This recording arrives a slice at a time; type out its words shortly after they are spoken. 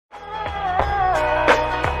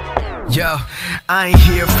Yo, I ain't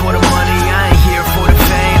here for the money, I ain't here for the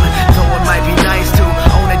fame. Though it might be nice to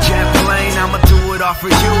own a jet plane, I'ma do it all for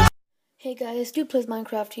you. Hey guys, Dude Plays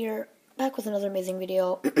Minecraft here, back with another amazing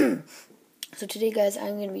video. So today guys,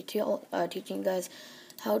 I'm going to be teaching you guys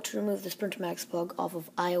how to remove the SprinterMax bug off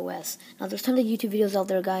of iOS. Now there's tons of YouTube videos out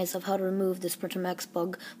there guys of how to remove the SprinterMax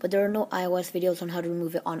bug, but there are no iOS videos on how to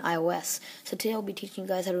remove it on iOS. So today I'll be teaching you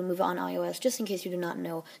guys how to remove it on iOS, just in case you do not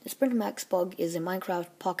know. The SprinterMax bug is a Minecraft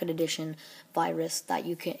Pocket Edition virus that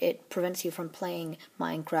it prevents you from playing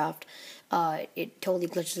Minecraft. It totally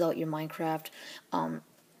glitches out your Minecraft.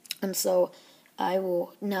 And so I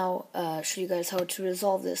will now show you guys how to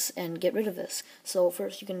resolve this and get rid of this. So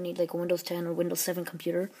first you're going to need like a Windows 10 or Windows 7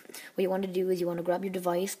 computer. What you want to do is you want to grab your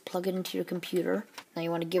device, plug it into your computer. Now you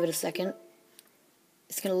want to give it a second.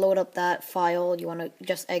 It's going to load up that file. You want to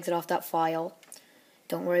just exit off that file.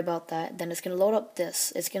 Don't worry about that. Then it's going to load up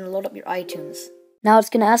this. It's going to load up your iTunes. Now it's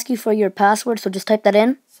going to ask you for your password, so just type that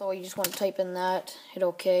in. So you just want to type in that, hit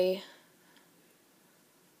OK.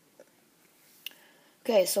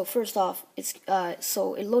 Okay, so first off,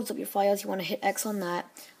 so it loads up your files. You want to hit X on that,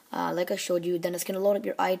 like I showed you. Then it's going to load up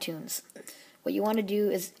your iTunes. What you want to do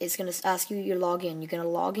is it's going to ask you your login. You're going to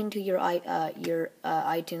log into your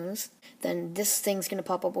iTunes. Then this thing's going to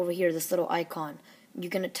pop up over here, this little icon. You're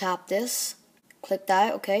going to tap this, click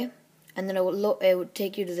that, okay, and then it will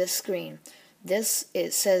take you to this screen.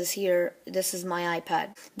 It says here, this is my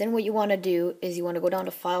iPad. Then what you want to do is you want to go down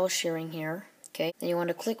to file sharing here. Okay, then you want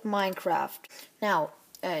to click Minecraft. Now,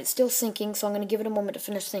 it's still syncing, so I'm going to give it a moment to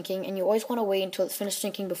finish syncing, and you always want to wait until it's finished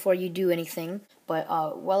syncing before you do anything. But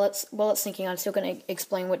while it's syncing, I'm still going to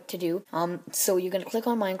explain what to do. So you're going to click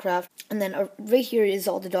on Minecraft, and then right here is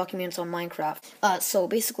all the documents on Minecraft. So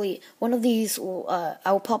basically, one of these will, I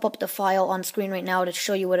will pop up the file on screen right now to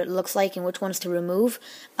show you what it looks like and which ones to remove.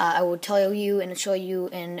 I will tell you and show you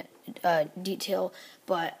in detail,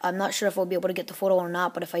 but I'm not sure if I'll be able to get the photo or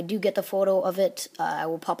not. But if I do get the photo of it, I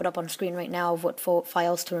will pop it up on screen right now of what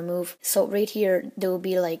files to remove. So right here there will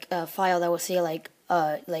be like a file that will say like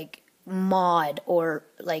mod, or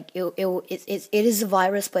like it is a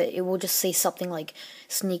virus, but it will just say something like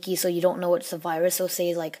sneaky, so you don't know it's a virus. So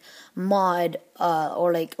say like mod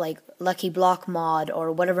or like Lucky Block mod,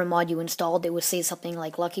 or whatever mod you installed, it would say something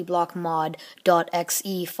like Lucky Block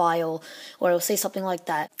mod.exe file, or it will say something like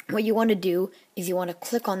that. What you want to do is you want to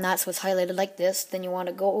click on that so it's highlighted like this. Then you want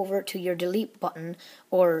to go over to your delete button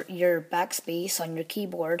or your backspace on your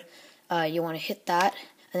keyboard. You want to hit that,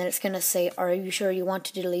 and then it's going to say, are you sure you want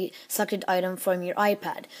to delete selected item from your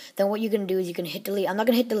iPad? Then what you're going to do is you can hit delete. I'm not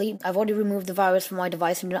going to hit delete. I've already removed the virus from my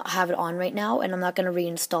device and do not have it on right now, and I'm not going to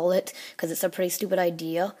reinstall it because it's a pretty stupid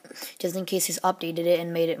idea, just in case he's updated it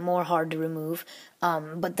and made it more hard to remove.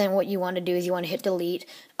 But then what you want to do is you want to hit delete.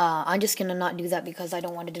 I'm just going to not do that because I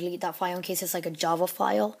don't want to delete that file in case it's like a Java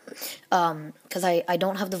file. Because I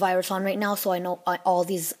don't have the virus on right now, so I know all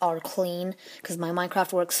these are clean because my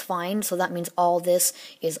Minecraft works fine. So that means all this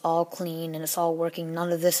is all clean and it's all working.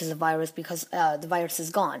 None of this is a virus because the virus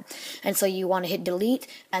is gone. And so you want to hit delete,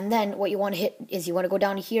 and then what you want to hit is you want to go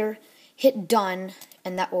down here, hit done,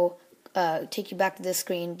 and that will take you back to this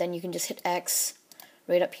screen. Then you can just hit X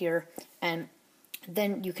right up here, and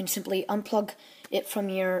then you can simply unplug it from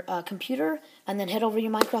your computer and then head over to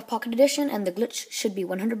your Minecraft Pocket Edition, and the glitch should be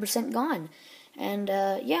 100% gone. And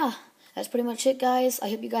yeah, that's pretty much it guys.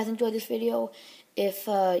 I hope you guys enjoyed this video. If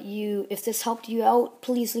this helped you out,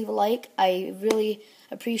 please leave a like. I really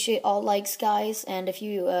appreciate all likes guys, and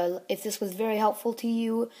if this was very helpful to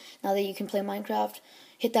you now that you can play Minecraft,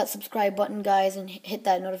 hit that subscribe button guys and hit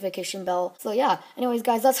that notification bell. So yeah, anyways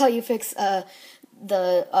guys, that's how you fix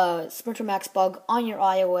the SprinterMax bug on your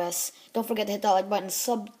iOS. Don't forget to hit that like button,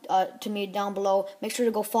 sub to me down below. Make sure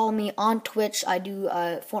to go follow me on Twitch. I do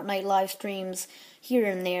Fortnite live streams here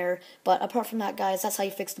and there. But apart from that, guys, that's how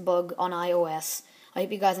you fix the bug on iOS. I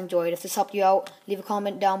hope you guys enjoyed. If this helped you out, leave a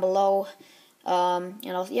comment down below.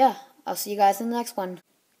 Yeah, I'll see you guys in the next one.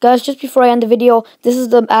 Guys, just before I end the video, this is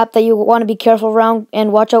the app that you want to be careful around,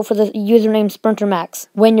 and watch out for the username SprinterMax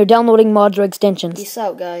when you're downloading mods or extensions. Peace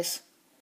out, guys.